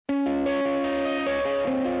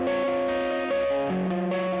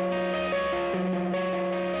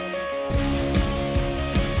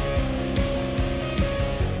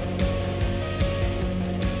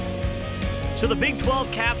So the Big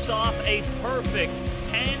 12 caps off a perfect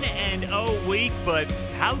 10-0 week, but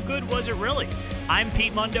how good was it really? I'm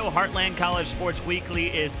Pete Mundo. Heartland College Sports Weekly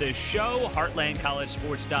is the show.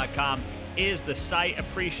 HeartlandCollegeSports.com is the site.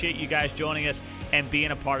 Appreciate you guys joining us and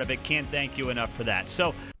being a part of it. Can't thank you enough for that.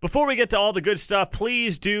 So before we get to all the good stuff,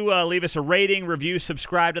 please do leave us a rating, review,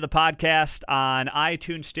 subscribe to the podcast on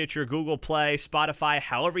iTunes, Stitcher, Google Play, Spotify,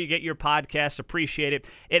 however you get your podcasts. Appreciate it.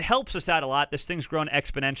 It helps us out a lot. This thing's grown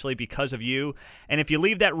exponentially because of you. And if you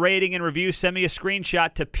leave that rating and review, send me a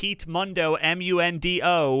screenshot to Pete Mundo,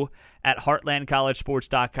 M-U-N-D-O, at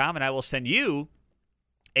HeartlandCollegeSports.com, and I will send you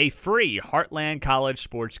a free Heartland College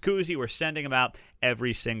Sports koozie. We're sending them out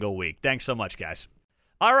every single week. Thanks so much, guys.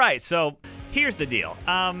 All right, so here's the deal.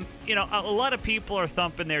 A lot of people are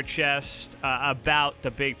thumping their chest about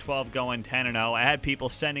the Big 12 going 10-0. I had people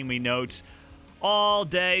sending me notes all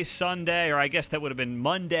day Sunday, or I guess that would have been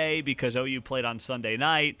Monday because OU played on Sunday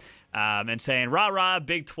night, and saying, rah-rah,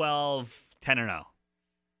 Big 12, 10-0.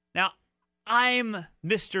 Now, I'm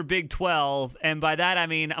Mr. Big 12, and by that I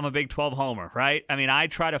mean I'm a Big 12 homer, right? I mean, I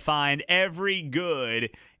try to find every good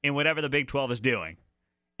in whatever the Big 12 is doing,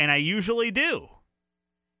 and I usually do,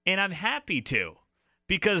 and I'm happy to,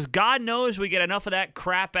 because God knows we get enough of that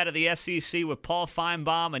crap out of the SEC with Paul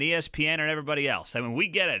Feinbaum and ESPN and everybody else. I mean, we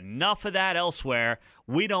get enough of that elsewhere.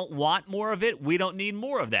 We don't want more of it. We don't need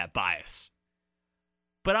more of that bias.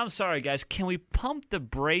 But I'm sorry, guys, can we pump the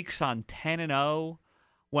brakes on 10-0?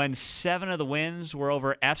 When 7 of the wins were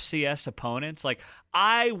over FCS opponents? Like,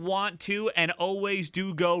 I want to and always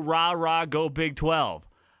do go rah-rah, go Big 12.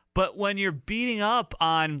 But when you're beating up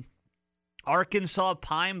on Arkansas,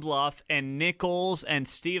 Pine Bluff, and Nichols, and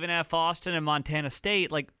Stephen F. Austin, and Montana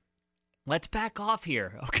State, like, let's back off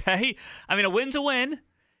here, okay? I mean, a win's a win,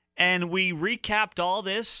 and we recapped all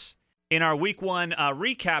this in our Week 1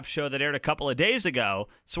 recap show that aired a couple of days ago,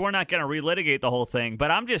 so we're not going to relitigate the whole thing.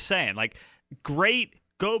 But I'm just saying, like, great.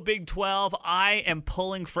 Go Big 12. I am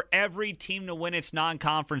pulling for every team to win its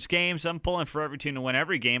non-conference games. I'm pulling for every team to win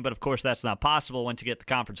every game, but of course that's not possible once you get the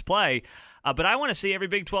conference play. But I want to see every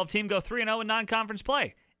Big 12 team go 3-0 in non-conference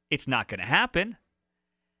play. It's not going to happen.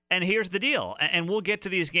 And here's the deal, and we'll get to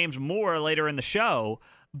these games more later in the show,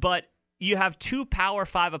 but you have 2 Power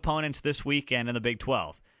 5 opponents this weekend in the Big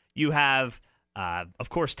 12. You have, of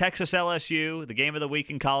course, Texas LSU, the game of the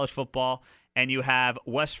week in college football, and you have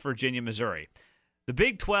West Virginia, Missouri. The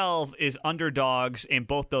Big 12 is underdogs in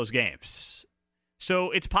both those games.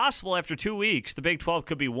 So it's possible after 2 weeks, the Big 12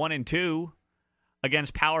 could be 1-2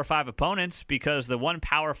 against Power 5 opponents, because the one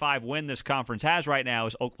Power 5 win this conference has right now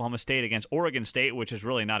is Oklahoma State against Oregon State, which is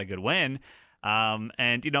really not a good win.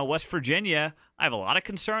 West Virginia, I have a lot of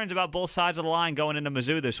concerns about both sides of the line going into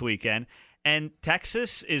Mizzou this weekend. And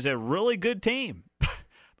Texas is a really good team.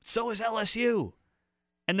 So is LSU.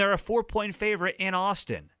 And they're a 4-point favorite in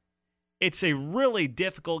Austin. It's a really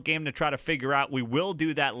difficult game to try to figure out. We will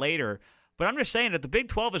do that later. But I'm just saying that the Big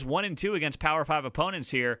 12 is 1-2 against Power 5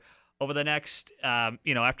 opponents here over the next,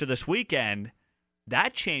 after this weekend.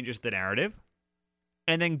 That changes the narrative.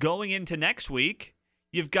 And then going into next week,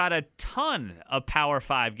 you've got a ton of Power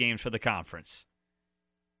 5 games for the conference.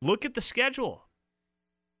 Look at the schedule.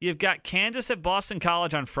 You've got Kansas at Boston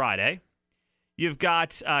College on Friday. You've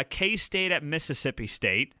got K-State at Mississippi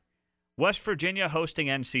State. West Virginia hosting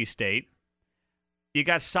NC State. You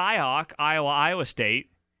got Cyhawk, Iowa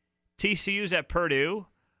State. TCU's at Purdue.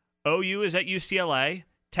 OU is at UCLA.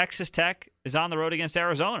 Texas Tech is on the road against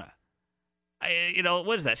Arizona.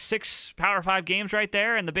 What is that? 6 Power 5 games right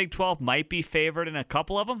there, and the Big 12 might be favored in a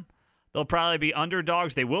couple of them. They'll probably be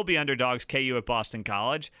underdogs. They will be underdogs, KU at Boston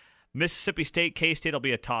College. Mississippi State, K-State will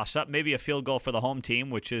be a toss-up, maybe a field goal for the home team,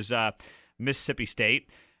 which is Mississippi State.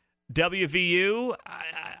 WVU,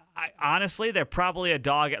 honestly, they're probably a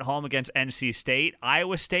dog at home against NC State.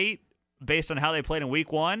 Iowa State, based on how they played in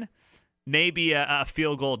Week 1, maybe a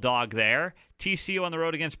field goal dog there. TCU on the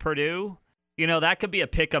road against Purdue, that could be a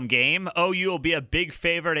pick-em game. OU will be a big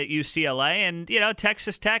favorite at UCLA. And,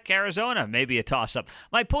 Texas Tech, Arizona, maybe a toss-up.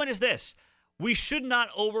 My point is this. We should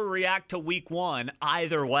not overreact to Week 1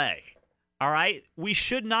 either way. All right? We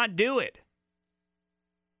should not do it.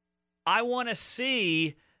 I want to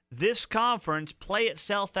see this conference play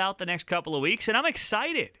itself out the next couple of weeks, and I'm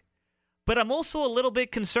excited. But I'm also a little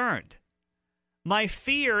bit concerned. My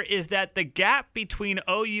fear is that the gap between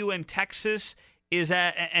OU and Texas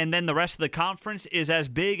and then the rest of the conference is as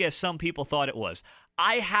big as some people thought it was.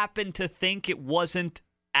 I happen to think it wasn't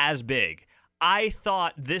as big. I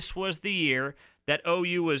thought this was the year that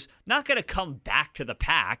OU was not going to come back to the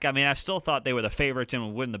pack. I mean, I still thought they were the favorites and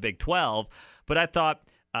would win the Big 12, but I thought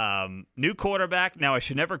New quarterback. Now, I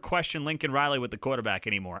should never question Lincoln Riley with the quarterback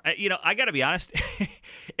anymore. I got to be honest.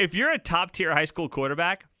 If you're a top-tier high school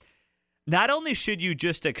quarterback, not only should you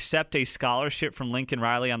just accept a scholarship from Lincoln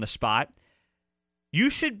Riley on the spot, you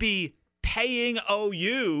should be paying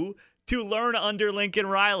OU to learn under Lincoln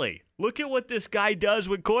Riley. Look at what this guy does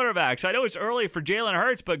with quarterbacks. I know it's early for Jalen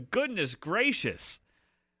Hurts, but goodness gracious.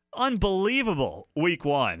 Unbelievable week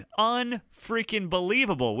one. Unfreaking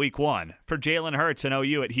believable week one for Jalen Hurts and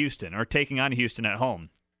OU at Houston, or taking on Houston at home.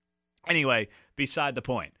 Anyway, beside the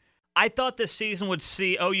point. I thought this season would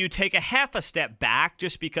see OU take a half a step back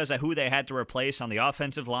just because of who they had to replace on the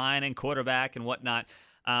offensive line and quarterback and whatnot.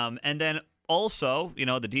 And then also,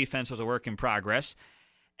 the defense was a work in progress.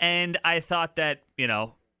 And I thought that,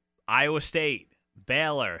 Iowa State,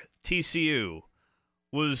 Baylor, TCU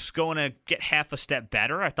was going to get half a step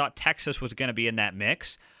better. I thought Texas was going to be in that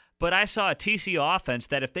mix. But I saw a TCU offense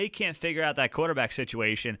that if they can't figure out that quarterback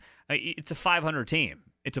situation, it's a 500 team.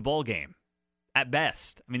 It's a bowl game at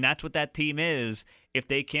best. I mean, that's what that team is if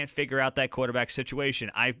they can't figure out that quarterback situation.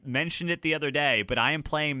 I mentioned it the other day, but I am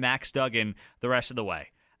playing Max Duggan the rest of the way.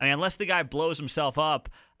 I mean, unless the guy blows himself up,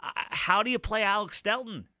 how do you play Alex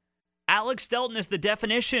Delton? Alex Delton is the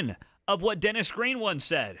definition of what Dennis Green once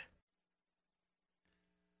said.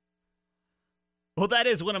 Well, that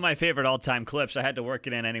is one of my favorite all-time clips. I had to work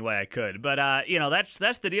it in any way I could. But,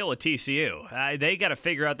 that's the deal with TCU. They got to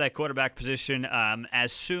figure out that quarterback position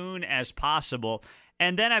as soon as possible.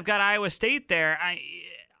 And then I've got Iowa State there.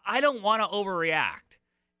 I don't want to overreact.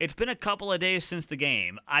 It's been a couple of days since the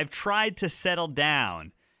game. I've tried to settle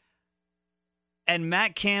down. And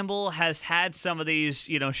Matt Campbell has had some of these,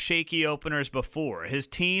 shaky openers before. His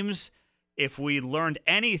teams, if we learned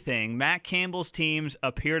anything, Matt Campbell's teams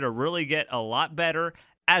appear to really get a lot better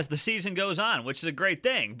as the season goes on, which is a great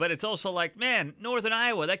thing. But it's also like, man, Northern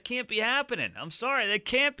Iowa, that can't be happening. I'm sorry, that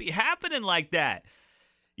can't be happening like that.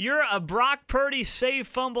 You're a Brock Purdy save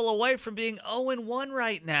fumble away from being 0-1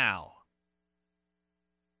 right now.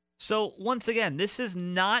 So, once again, this is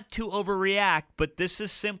not to overreact, but this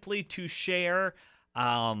is simply to share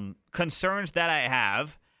concerns that I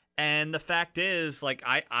have. And the fact is,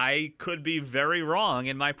 I could be very wrong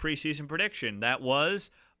in my preseason prediction. That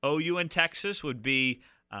was OU and Texas would be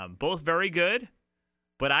both very good,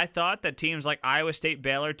 but I thought that teams like Iowa State,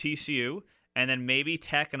 Baylor, TCU, and then maybe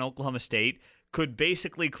Tech and Oklahoma State could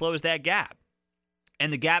basically close that gap.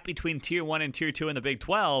 And the gap between Tier 1 and Tier 2 in the Big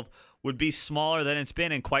 12 would be smaller than it's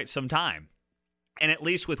been in quite some time. And at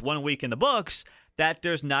least with 1 week in the books, that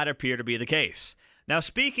does not appear to be the case. Now,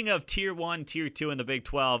 speaking of Tier 1, Tier 2 in the Big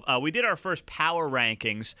 12, we did our first power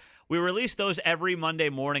rankings. We release those every Monday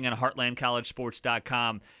morning on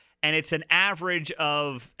HeartlandCollegeSports.com, and it's an average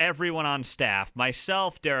of everyone on staff.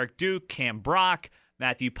 Myself, Derek Duke, Cam Brock,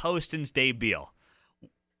 Matthew Postins, Dave Beal.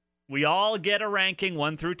 We all get a ranking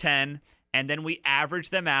 1 through 10, and then we average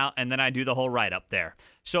them out, and then I do the whole write-up there.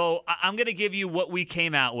 So I'm going to give you what we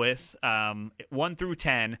came out with, 1 through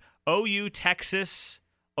 10. OU, Texas,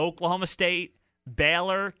 Oklahoma State,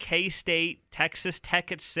 Baylor, K-State, Texas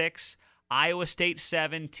Tech at 6, Iowa State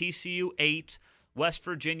 7, TCU 8, West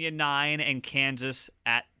Virginia 9, and Kansas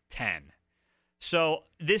at 10. So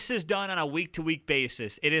this is done on a week-to-week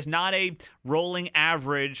basis. It is not a rolling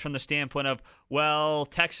average from the standpoint of, well,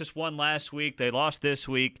 Texas won last week, they lost this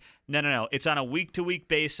week. No. It's on a week-to-week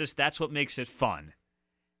basis. That's what makes it fun.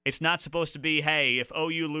 It's not supposed to be, hey, if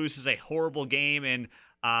OU loses a horrible game in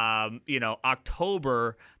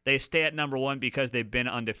October, they stay at number 1 because they've been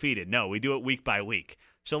undefeated. No, we do it week by week.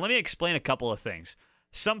 So let me explain a couple of things.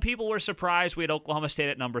 Some people were surprised we had Oklahoma State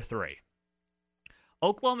at number 3.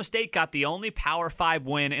 Oklahoma State got the only Power 5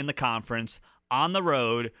 win in the conference on the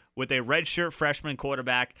road with a redshirt freshman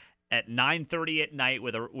quarterback at 9:30 at night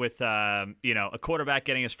with a quarterback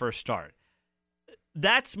getting his first start.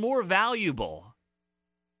 That's more valuable,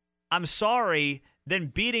 I'm sorry, than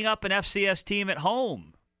beating up an FCS team at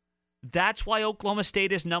home. That's why Oklahoma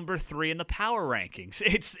State is number 3 in the power rankings.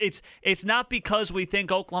 It's not because we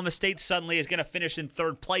think Oklahoma State suddenly is going to finish in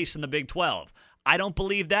 3rd place in the Big 12. I don't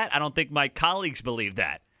believe that. I don't think my colleagues believe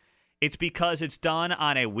that. It's because it's done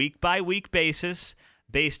on a week-by-week basis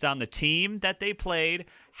based on the team that they played,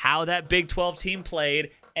 how that Big 12 team played,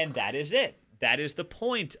 and that is it. That is the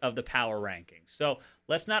point of the power rankings. So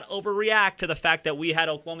let's not overreact to the fact that we had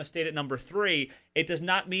Oklahoma State at number 3. It does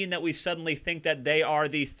not mean that we suddenly think that they are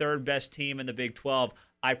the 3rd best team in the Big 12.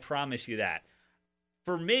 I promise you that.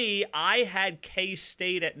 For me, I had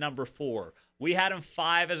K-State at number 4. We had them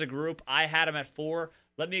 5 as a group. I had them at 4.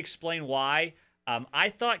 Let me explain why. I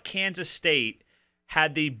thought Kansas State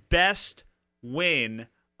had the best win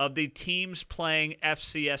of the teams playing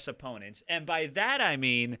FCS opponents. And by that I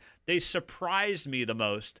mean they surprised me the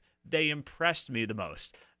most. They impressed me the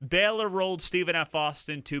most. Baylor rolled Stephen F.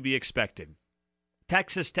 Austin, to be expected.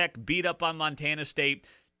 Texas Tech beat up on Montana State,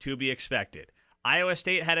 to be expected. Iowa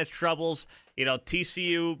State had its troubles.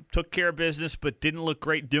 TCU took care of business but didn't look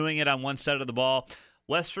great doing it on one side of the ball.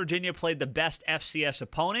 West Virginia played the best FCS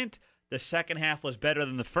opponent. The second half was better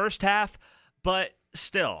than the first half, but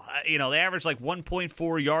still, they averaged like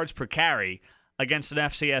 1.4 yards per carry against an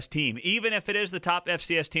FCS team. Even if it is the top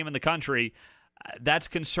FCS team in the country, that's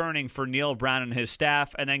concerning for Neil Brown and his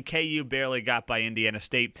staff. And then KU barely got by Indiana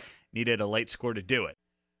State, needed a late score to do it.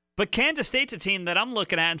 But Kansas State's a team that I'm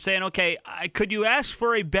looking at and saying, okay, could you ask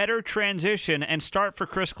for a better transition and start for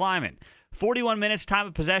Chris Klieman? 41 minutes time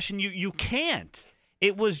of possession, you can't.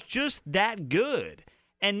 It was just that good.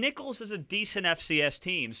 And Nicholls is a decent FCS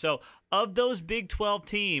team. So of those Big 12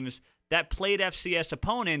 teams that played FCS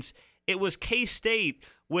opponents, it was K-State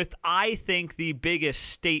with, I think, the biggest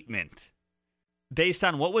statement based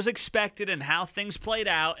on what was expected and how things played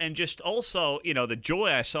out, and just also, the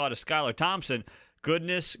joy I saw to Skylar Thompson.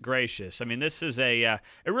 Goodness gracious. I mean, this is it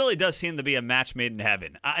really does seem to be a match made in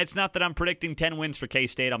heaven. It's not that I'm predicting 10 wins for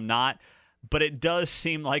K-State. I'm not. But it does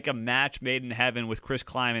seem like a match made in heaven with Chris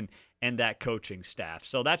Klieman and that coaching staff.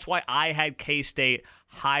 So that's why I had K-State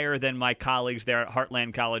higher than my colleagues there at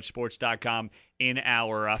HeartlandCollegeSports.com in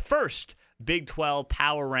our first Big 12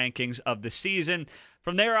 power rankings of the season.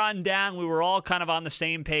 From there on down, we were all kind of on the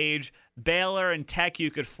same page. Baylor and Tech, you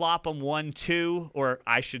could flop them 1-2, or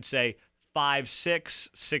I should say 5-6,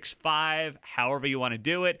 6-5, however you want to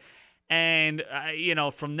do it. And,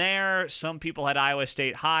 from there, some people had Iowa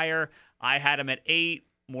State higher. I had them at 8.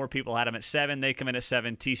 More people had them at 7. They come in at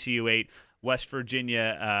 7. TCU 8. West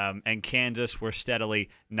Virginia and Kansas were steadily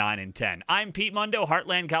 9 and 10. I'm Pete Mundo.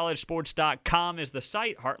 HeartlandCollegeSports.com is the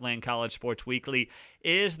site. Heartland College Sports Weekly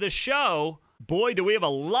is the show. Boy, do we have a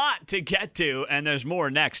lot to get to, and there's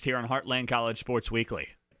more next here on Heartland College Sports Weekly.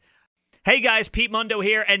 Hey guys, Pete Mundo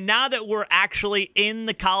here, and now that we're actually in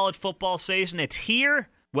the college football season, it's here.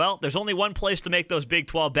 Well, there's only one place to make those Big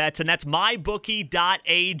 12 bets, and that's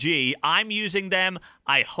mybookie.ag. I'm using them.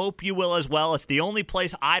 I hope you will as well. It's the only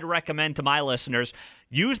place I'd recommend to my listeners.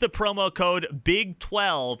 Use the promo code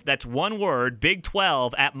BIG12, that's one word,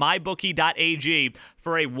 BIG12, at mybookie.ag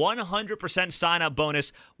for a 100% sign-up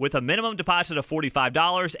bonus with a minimum deposit of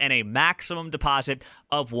 $45 and a maximum deposit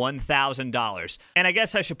of $1,000. And I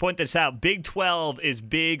guess I should point this out. Big 12 is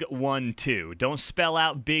Big 1-2. Don't spell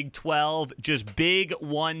out Big 12, just Big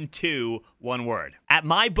 1-2, one word. At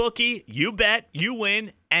MyBookie, you bet, you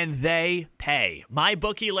win, and they pay.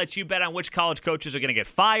 MyBookie lets you bet on which college coaches are going to get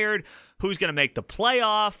fired, who's going to make the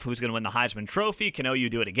playoff, who's going to win the Heisman Trophy. Can OU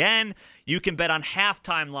do it again? You can bet on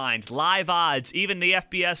halftime lines, live odds, even the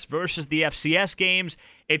FBS versus the FCS games.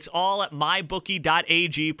 It's all at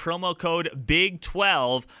mybookie.ag, promo code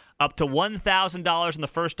BIG12, up to $1,000 in the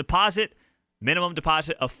first deposit, minimum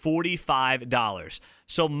deposit of $45.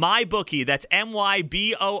 So MyBookie, that's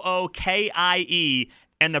MYBOOKIE,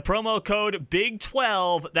 and the promo code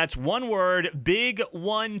BIG12, that's one word,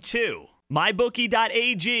 BIG12.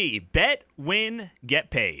 MyBookie.ag. Bet, win, get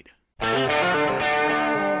paid.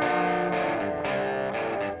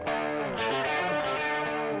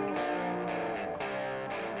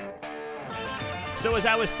 So as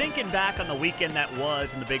I was thinking back on the weekend that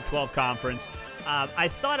was in the Big 12 Conference, I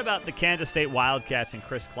thought about the Kansas State Wildcats and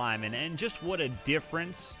Chris Klieman and just what a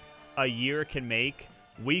difference a year can make.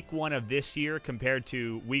 Week 1 of this year compared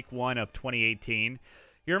to week 1 of 2018.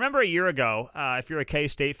 You remember a year ago, if you're a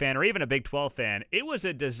K-State fan or even a Big 12 fan, it was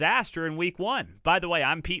a disaster in week 1. By the way,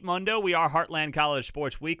 I'm Pete Mundo. We are Heartland College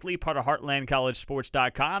Sports Weekly, part of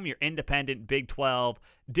HeartlandCollegeSports.com, your independent Big 12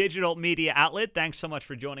 digital media outlet. Thanks so much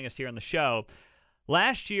for joining us here on the show.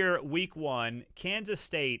 Last year, week 1, Kansas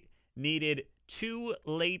State needed 2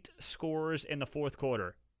 late scores in the fourth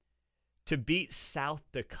quarter to beat South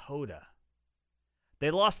Dakota. They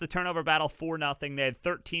lost the turnover battle 4-0. They had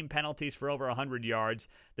 13 penalties for over 100 yards.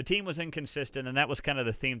 The team was inconsistent, and that was kind of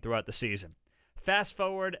the theme throughout the season. Fast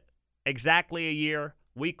forward exactly a year,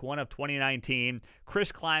 week 1 of 2019.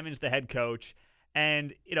 Chris Klieman's the head coach.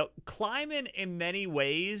 And, Klieman in many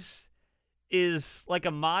ways is like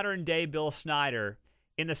a modern-day Bill Snyder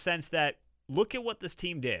in the sense that look at what this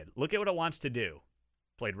team did. Look at what it wants to do.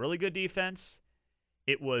 Played really good defense.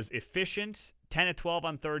 It was efficient. 10 of 12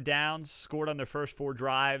 on third downs, scored on their first 4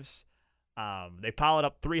 drives. They piled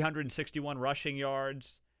up 361 rushing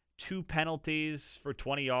yards, 2 penalties for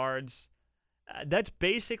 20 yards. That's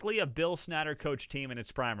basically a Bill Snyder coach team in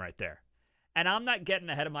its prime right there. And I'm not getting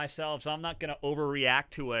ahead of myself, so I'm not going to overreact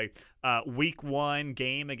to a week one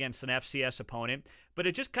game against an FCS opponent. But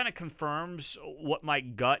it just kind of confirms what my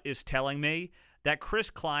gut is telling me, that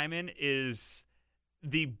Chris Klieman is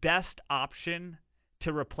the best option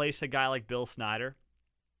to replace a guy like Bill Snyder.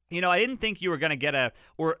 I didn't think you were going to get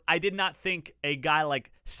I did not think a guy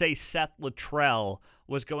like, say, Seth Littrell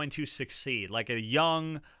was going to succeed, like a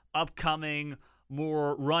young, upcoming,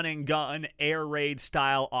 more running gun, air raid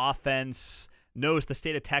style offense, knows the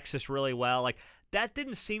state of Texas really well. Like, that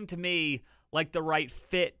didn't seem to me like the right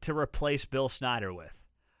fit to replace Bill Snyder with.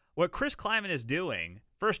 What Chris Klieman is doing,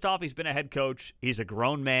 first off, he's been a head coach. He's a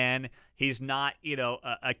grown man. He's not,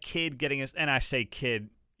 a kid getting his, and I say kid,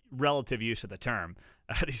 relative use of the term.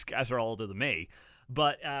 These guys are all older than me.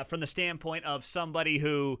 But from the standpoint of somebody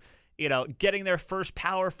who, getting their first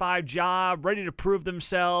Power 5 job, ready to prove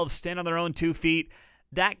themselves, stand on their own 2 feet,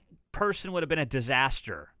 that person would have been a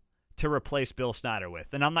disaster to replace Bill Snyder with.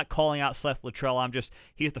 And I'm not calling out Seth Littrell.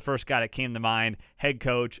 He's the first guy that came to mind. Head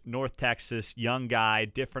coach, North Texas, young guy,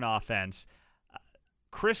 different offense.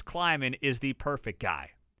 Chris Klieman is the perfect guy.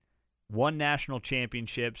 Won national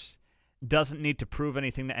championships, doesn't need to prove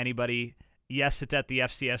anything to anybody. Yes, it's at the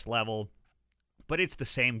FCS level, but it's the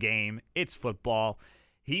same game. It's football.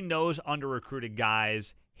 He knows under-recruited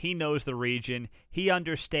guys. He knows the region. He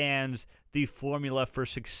understands the formula for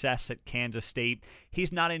success at Kansas State.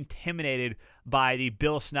 He's not intimidated by the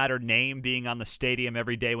Bill Snyder name being on the stadium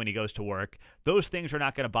every day when he goes to work. Those things are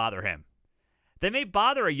not going to bother him. They may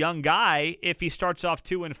bother a young guy if he starts off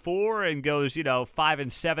 2-4 and goes,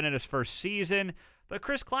 5-7 in his first season, but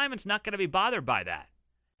Chris Klieman's not going to be bothered by that.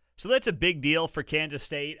 So that's a big deal for Kansas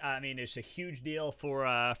State. It's a huge deal for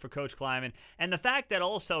Coach Klieman. And the fact that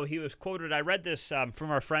also he was quoted, I read this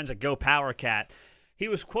from our friends at Go Power Cat. He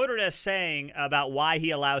was quoted as saying about why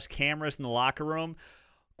he allows cameras in the locker room.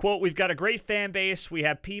 Quote, "We've got a great fan base. We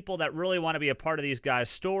have people that really want to be a part of these guys'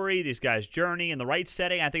 story, these guys' journey in the right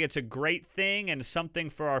setting. I think it's a great thing and something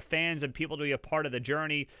for our fans and people to be a part of the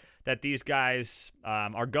journey that these guys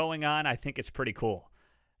are going on. I think it's pretty cool."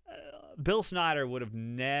 Bill Snyder would have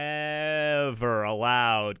never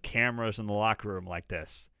allowed cameras in the locker room like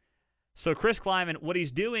this. So Chris Klieman, what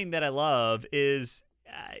he's doing that I love is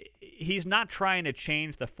he's not trying to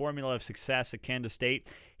change the formula of success at Kansas State.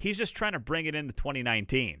 He's just trying to bring it into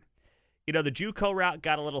 2019. The JUCO route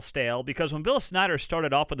got a little stale because when Bill Snyder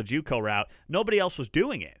started off with the JUCO route, nobody else was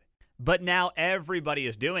doing it. But now everybody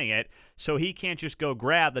is doing it, so he can't just go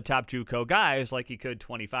grab the top JUCO guys like he could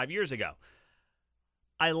 25 years ago.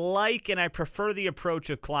 I like and I prefer the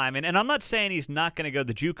approach of Klieman, and I'm not saying he's not going to go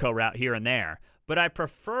the JUCO route here and there, but I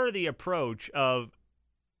prefer the approach of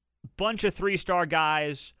bunch of 3-star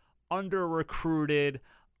guys, under-recruited,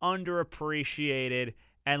 underappreciated,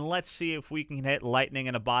 and let's see if we can hit lightning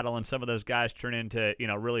in a bottle and some of those guys turn into,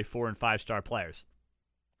 really 4- and 5-star players.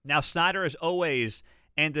 Now, Snyder has always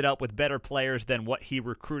ended up with better players than what he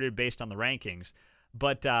recruited based on the rankings,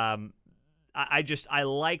 but I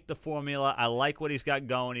like the formula. I like what he's got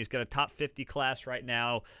going. He's got a top 50 class right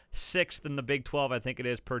now, 6th in the Big 12, I think it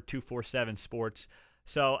is, per 247 Sports.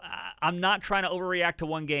 So I'm not trying to overreact to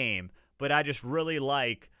one game, but I just really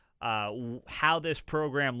like how this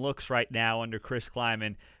program looks right now under Chris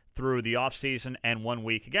Klieman through the offseason and 1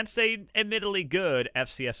 week against a admittedly good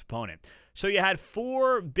FCS opponent. So you had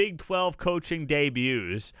 4 Big 12 coaching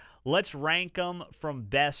debuts. Let's rank them from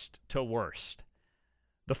best to worst.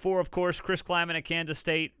 The 4, of course, Chris Klieman at Kansas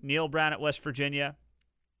State, Neil Brown at West Virginia.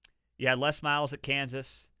 You had Les Miles at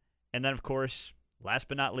Kansas. And then, of course, last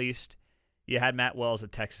but not least, you had Matt Wells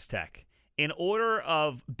at Texas Tech. In order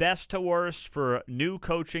of best to worst for new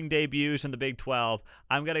coaching debuts in the Big 12,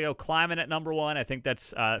 I'm going to go Klieman at number 1. I think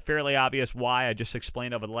that's fairly obvious why. I just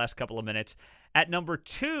explained over the last couple of minutes. At number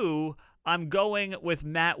 2, I'm going with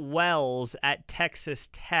Matt Wells at Texas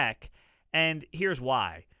Tech. And here's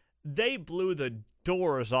why. They blew the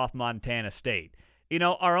doors off Montana State.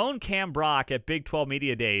 Our own Cam Brock at Big 12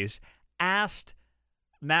 Media Days asked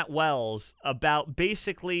Matt Wells about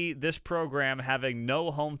basically this program having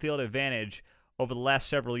no home field advantage over the last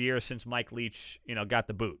several years since Mike Leach, got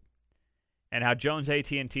the boot. And how Jones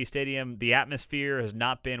AT&T Stadium, the atmosphere has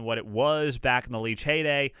not been what it was back in the Leach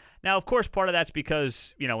heyday. Now, of course, part of that's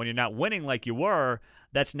because, when you're not winning like you were,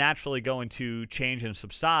 that's naturally going to change and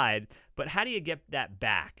subside. But how do you get that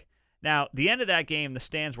back? Now, the end of that game, the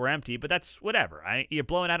stands were empty, but that's whatever. You're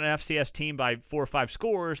blowing out an FCS team by 4 or 5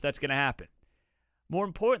 scores, that's going to happen. More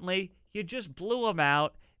importantly, you just blew them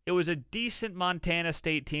out. It was a decent Montana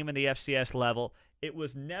State team in the FCS level. It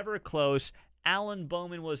was never close. Alan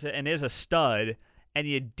Bowman was and is a stud, and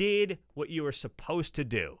you did what you were supposed to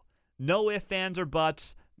do. No ifs, ands, or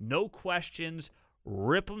buts. No questions.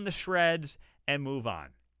 Rip them to shreds and move on.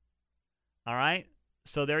 All right?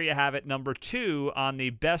 So there you have it. Number 2 on the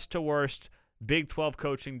best to worst Big 12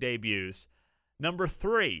 coaching debuts. Number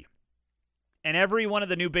 3, and every one of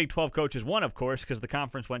the new Big 12 coaches won, of course, because the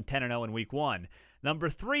conference went 10-0 in week 1. Number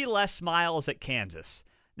 3, Les Miles at Kansas.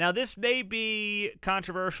 Now, this may be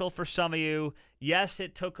controversial for some of you. Yes,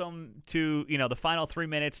 it took them to, the final 3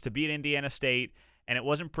 minutes to beat Indiana State, and it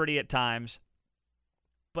wasn't pretty at times.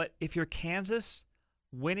 But if you're Kansas,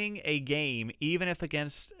 winning a game, even if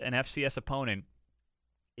against an FCS opponent,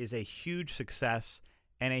 is a huge success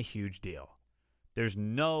and a huge deal. There's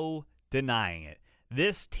no denying it.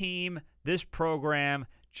 This team, this program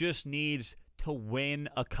just needs to win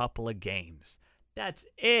a couple of games. That's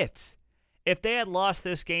it. If they had lost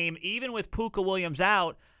this game, even with Puka Williams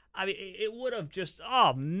out, it would have just,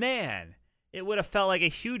 it would have felt like a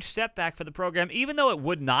huge setback for the program, even though it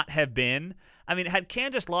would not have been. Had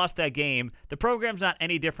Kansas lost that game, the program's not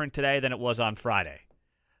any different today than it was on Friday.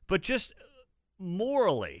 But just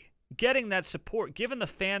morally, getting that support, giving the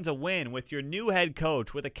fans a win with your new head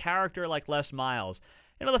coach, with a character like Les Miles,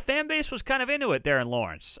 the fan base was kind of into it there in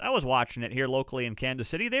Lawrence. I was watching it here locally in Kansas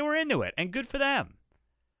City. They were into it, and good for them.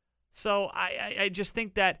 So I just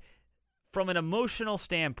think that from an emotional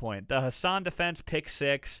standpoint, the Hassan defense pick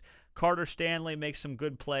 6, Carter Stanley makes some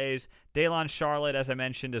good plays. Daylon Charlotte, as I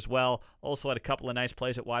mentioned as well, also had a couple of nice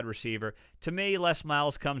plays at wide receiver. To me, Les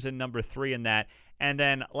Miles comes in number 3 in that. And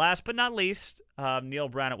then last but not least, Neil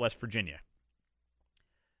Brown at West Virginia.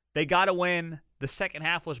 They got to win. The second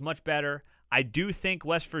half was much better. I do think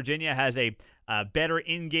West Virginia has a better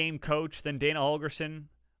in-game coach than Dana Holgorsen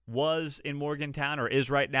was in Morgantown or is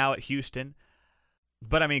right now at Houston.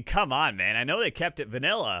 But, come on, man. I know they kept it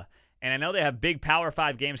vanilla, and I know they have big Power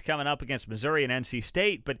 5 games coming up against Missouri and NC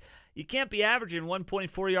State, but you can't be averaging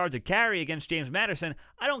 1.4 yards a carry against James Madison.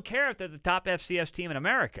 I don't care if they're the top FCS team in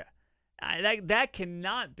America. That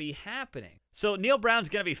cannot be happening. So Neil Brown's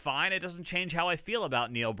going to be fine. It doesn't change how I feel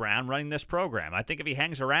about Neil Brown running this program. I think if he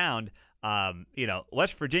hangs around,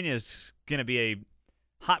 West Virginia is going to be a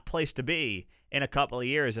hot place to be in a couple of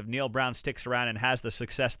years if Neil Brown sticks around and has the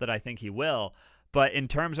success that I think he will. But in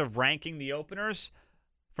terms of ranking the openers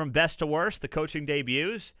from best to worst, the coaching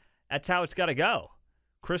debuts, that's how it's got to go.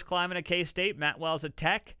 Chris Kleiman at K-State, Matt Wells at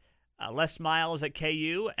Tech, Les Miles at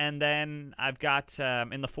KU, and then I've got,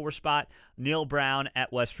 in the 4 spot, Neil Brown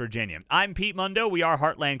at West Virginia. I'm Pete Mundo. We are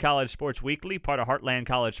Heartland College Sports Weekly, part of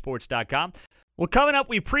HeartlandCollegeSports.com. Well, coming up,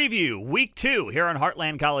 we preview Week 2 here on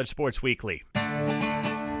Heartland College Sports Weekly.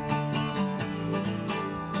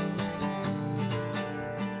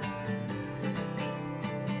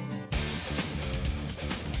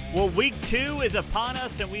 Well, Week 2 is upon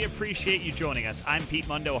us, and we appreciate you joining us. I'm Pete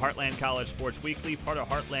Mundo, Heartland College Sports Weekly, part of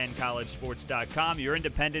HeartlandCollegeSports.com, your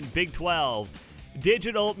independent Big 12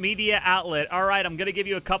 digital media outlet. All right, I'm going to give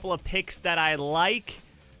you a couple of picks that I like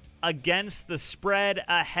against the spread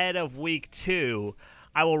ahead of Week 2.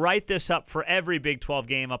 I will write this up for every Big 12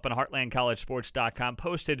 game up on HeartlandCollegeSports.com,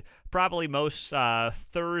 posted probably most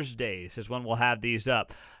Thursdays is when we'll have these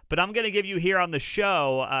up. But I'm going to give you here on the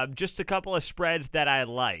show just a couple of spreads that I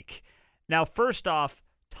like. Now, first off,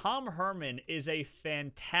 Tom Herman is a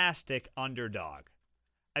fantastic underdog.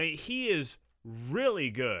 He is really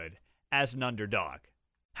good as an underdog.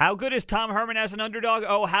 How good is Tom Herman as an underdog?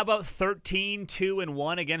 Oh, how about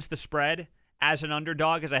 13-2-1 against the spread as an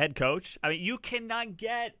underdog as a head coach? You cannot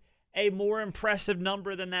get a more impressive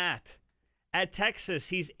number than that. At Texas,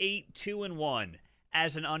 he's 8-2-1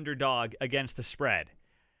 as an underdog against the spread.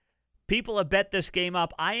 People have bet this game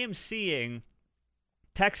up. I am seeing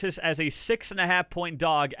Texas as a 6.5-point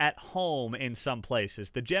dog at home in some places.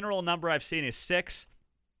 The general number I've seen is 6.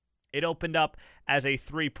 It opened up as a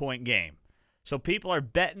 3-point game. So people are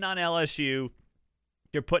betting on LSU.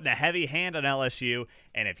 You're putting a heavy hand on LSU.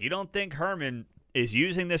 And if you don't think Herman is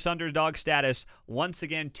using this underdog status once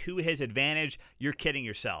again to his advantage, you're kidding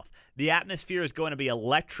yourself. The atmosphere is going to be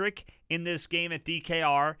electric in this game at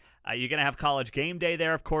DKR. You're going to have College Game Day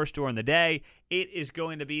there, of course, during the day. It is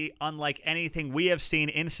going to be unlike anything we have seen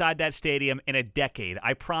inside that stadium in a decade.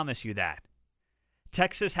 I promise you that.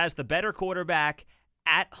 Texas has the better quarterback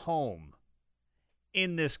at home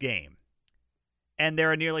in this game, and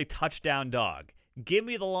they're a nearly touchdown dog. Give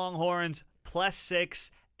me the Longhorns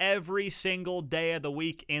 +6 every single day of the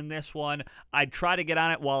week in this one. I'd try to get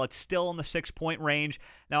on it while it's still in the 6-point range.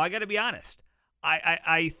 Now, I got to be honest.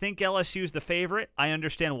 I think LSU's the favorite. I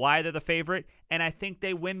understand why they're the favorite, and I think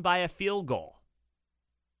they win by a field goal.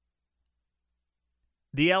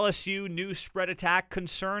 The LSU new spread attack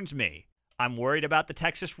concerns me. I'm worried about the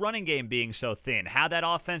Texas running game being so thin, how that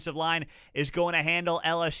offensive line is going to handle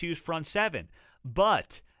LSU's front seven.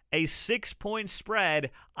 But a 6-point spread,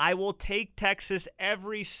 I will take Texas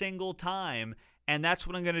every single time, and that's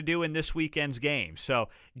what I'm going to do in this weekend's game. So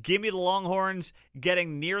give me the Longhorns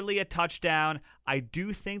getting nearly a touchdown. I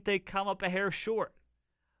do think they come up a hair short,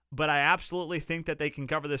 but I absolutely think that they can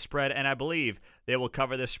cover the spread, and I believe they will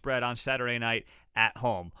cover this spread on Saturday night at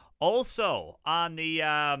home. Also, on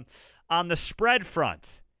the spread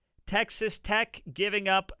front, Texas Tech giving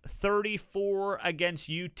up 34 against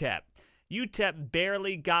UTEP. UTEP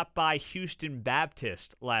barely got by Houston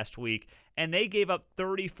Baptist last week, and they gave up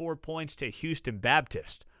 34 points to Houston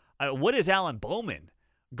Baptist. What is Alan Bowman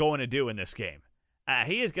going to do in this game?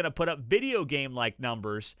 He is going to put up video game-like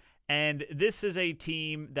numbers, and this is a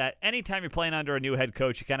team that anytime you're playing under a new head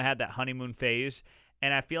coach, you kind of had that honeymoon phase,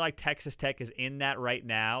 and I feel like Texas Tech is in that right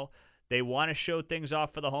now. They want to show things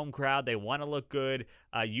off for the home crowd. They want to look good.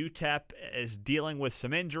 UTEP is dealing with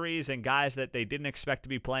some injuries, and guys that they didn't expect to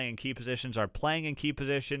be playing in key positions are playing in key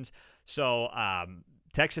positions. So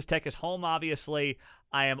Texas Tech is home, obviously.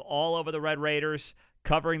 I am all over the Red Raiders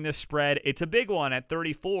covering this spread. It's a big one at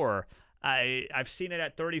 34. I've seen it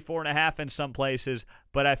at 34.5 in some places,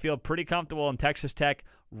 but I feel pretty comfortable in Texas Tech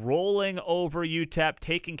rolling over UTEP,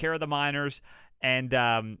 taking care of the Miners, and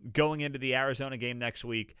going into the Arizona game next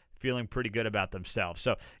week, feeling pretty good about themselves.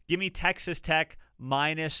 So give me Texas Tech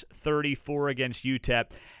minus 34 against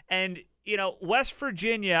UTEP. And, West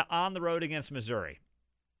Virginia on the road against Missouri.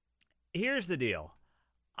 Here's the deal.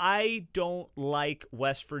 I don't like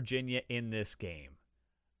West Virginia in this game,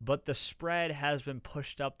 but the spread has been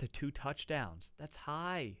pushed up to 2 touchdowns. That's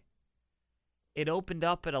high. It opened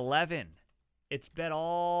up at 11. It's bet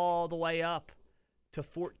all the way up to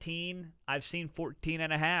 14. I've seen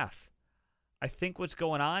 14.5. I think what's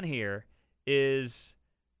going on here is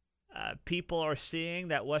people are seeing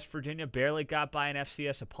that West Virginia barely got by an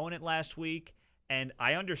FCS opponent last week, and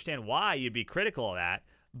I understand why you'd be critical of that,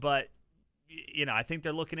 but I think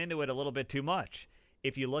they're looking into it a little bit too much.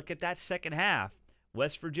 If you look at that second half,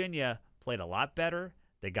 West Virginia played a lot better.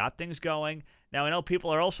 They got things going. Now, I know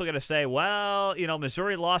people are also going to say, well,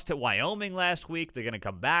 Missouri lost at Wyoming last week. They're going to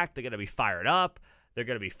come back. They're going to be fired up. They're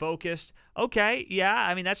going to be focused. Okay,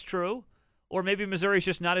 yeah, that's true. Or maybe Missouri's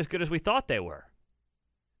just not as good as we thought they were.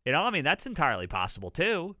 That's entirely possible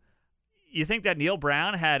too. You think that Neil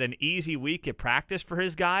Brown had an easy week at practice for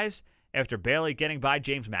his guys after barely getting by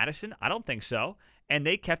James Madison? I don't think so. And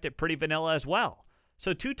they kept it pretty vanilla as well.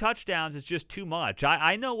 So 2 touchdowns is just too much.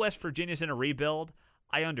 I know West Virginia's in a rebuild.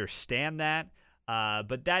 I understand that.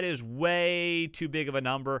 But that is way too big of a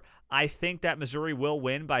number. I think that Missouri will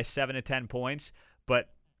win by 7 to 10 points. But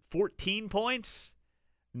 14 points?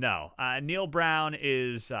 No. Neil Brown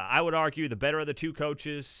is, I would argue, the better of the 2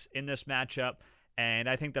 coaches in this matchup. And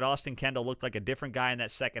I think that Austin Kendall looked like a different guy in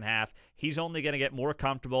that second half. He's only going to get more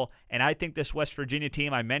comfortable. And I think this West Virginia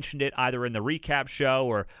team, I mentioned it either in the recap show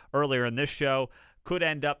or earlier in this show, could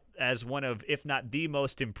end up as one of, if not the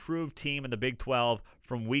most improved team in the Big 12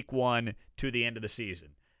 from week 1 to the end of the season.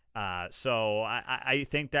 So I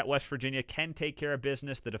think that West Virginia can take care of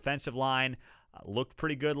business. The defensive line looked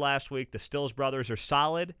pretty good last week. The Stills brothers are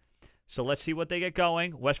solid. So let's see what they get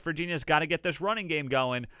going. West Virginia's got to get this running game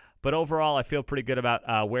going. But overall, I feel pretty good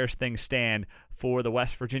about where things stand for the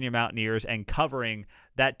West Virginia Mountaineers and covering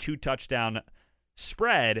that 2-touchdown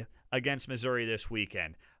spread against Missouri this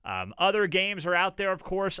weekend. Other games are out there, of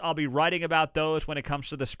course. I'll be writing about those when it comes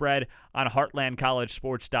to the spread on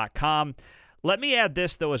HeartlandCollegeSports.com. Let me add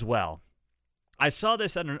this, though, as well. I saw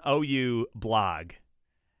this on an OU blog,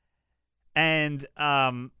 and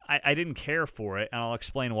I didn't care for it, and I'll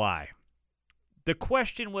explain why. The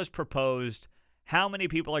question was proposed, how many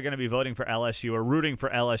people are going to be voting for LSU or rooting for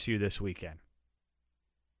LSU this weekend?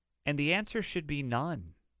 And the answer should be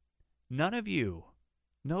none. None of you.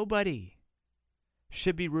 Nobody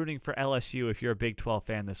should be rooting for LSU if you're a Big 12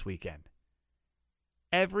 fan this weekend.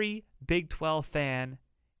 Every Big 12 fan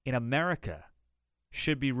in America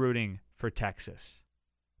should be rooting for Texas.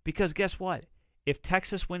 Because guess what? If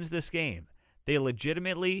Texas wins this game, they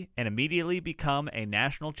legitimately and immediately become a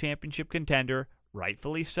national championship contender,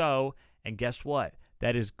 rightfully so. And guess what?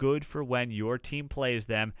 That is good for when your team plays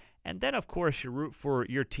them. And then, of course, you root for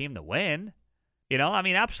your team to win.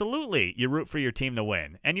 Absolutely, you root for your team to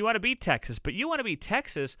win. And you want to beat Texas, but you want to beat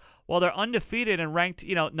Texas while they're undefeated and ranked,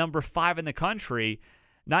 number 5 in the country,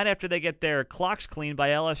 not after they get their clocks cleaned by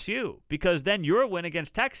LSU. Because then your win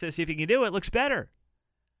against Texas, if you can do it, looks better.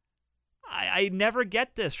 I never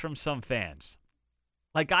get this from some fans.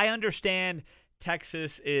 Like, I understand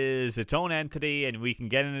Texas is its own entity, and we can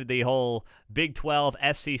get into the whole Big 12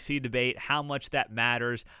 SEC debate, how much that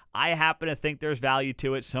matters. I happen to think there's value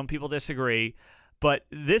to it. Some people disagree, but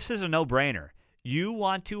this is a no-brainer. You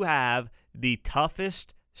want to have the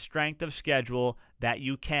toughest strength of schedule that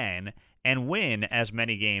you can and win as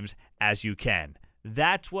many games as you can.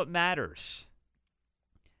 That's what matters.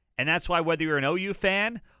 And that's why whether you're an OU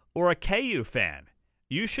fan or a KU fan,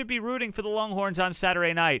 you should be rooting for the Longhorns on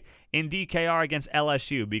Saturday night in DKR against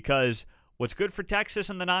LSU, because what's good for Texas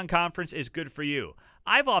in the non-conference is good for you.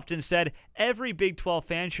 I've often said every Big 12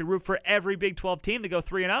 fan should root for every Big 12 team to go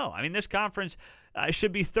 3-0. I mean, this conference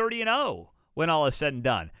should be 30-0 when all is said and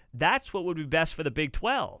done. That's what would be best for the Big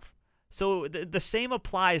 12. So the same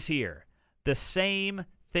applies here. The same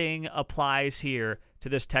thing applies here to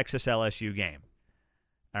this Texas-LSU game.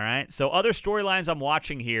 All right? So other storylines I'm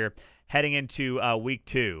watching here heading into week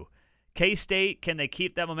 2. K-State, can they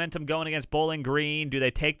keep that momentum going against Bowling Green? Do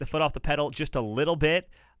they take the foot off the pedal just a little bit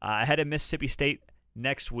ahead of Mississippi State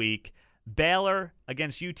next week? Baylor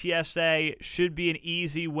against UTSA should be an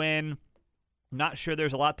easy win. Not sure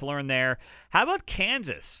there's a lot to learn there. How about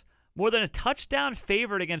Kansas? More than a touchdown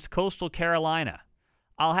favorite against Coastal Carolina.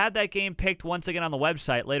 I'll have that game picked once again on the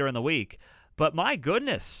website later in the week. But my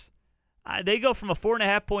goodness, they go from a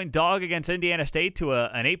 4.5-point dog against Indiana State to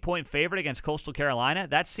an 8-point favorite against Coastal Carolina.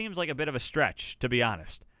 That seems like a bit of a stretch, to be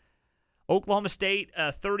honest. Oklahoma State,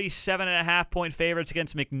 37.5-point favorites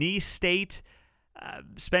against McNeese State.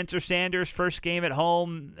 Spencer Sanders, first game at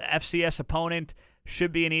home, FCS opponent,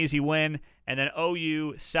 should be an easy win. And then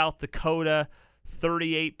OU, South Dakota,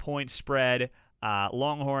 38-point spread.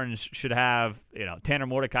 Longhorns should have, Tanner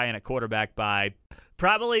Mordecai in at quarterback by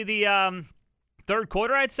probably the third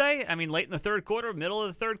quarter, I'd say. I mean, late in the third quarter, middle of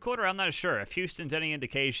the third quarter, I'm not sure if Houston's any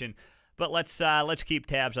indication. But let's keep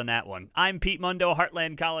tabs on that one. I'm Pete Mundo.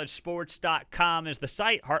 HeartlandCollegeSports.com is the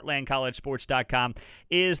site. HeartlandCollegeSports.com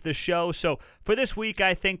is the show. So for this week,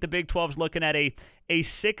 I think the Big 12 is looking at a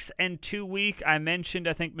 6-2 week. I mentioned,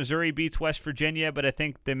 I think Missouri beats West Virginia, but I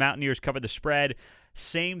think the Mountaineers covered the spread.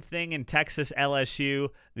 Same thing in Texas, LSU.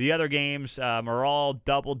 The other games are all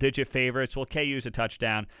double-digit favorites. Well, KU's a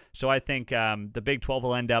touchdown. So I think the Big 12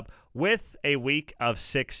 will end up with a week of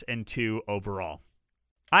 6-2 overall.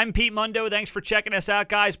 I'm Pete Mundo. Thanks for checking us out,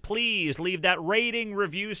 guys. Please leave that rating,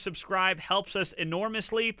 review, subscribe. Helps us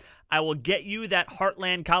enormously. I will get you that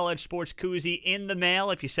Heartland College Sports koozie in the mail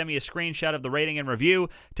if you send me a screenshot of the rating and review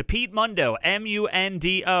to Pete Mundo,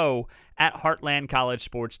 MUNDO, at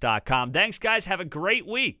HeartlandCollegeSports.com. Thanks, guys. Have a great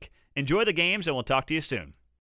week. Enjoy the games, and we'll talk to you soon.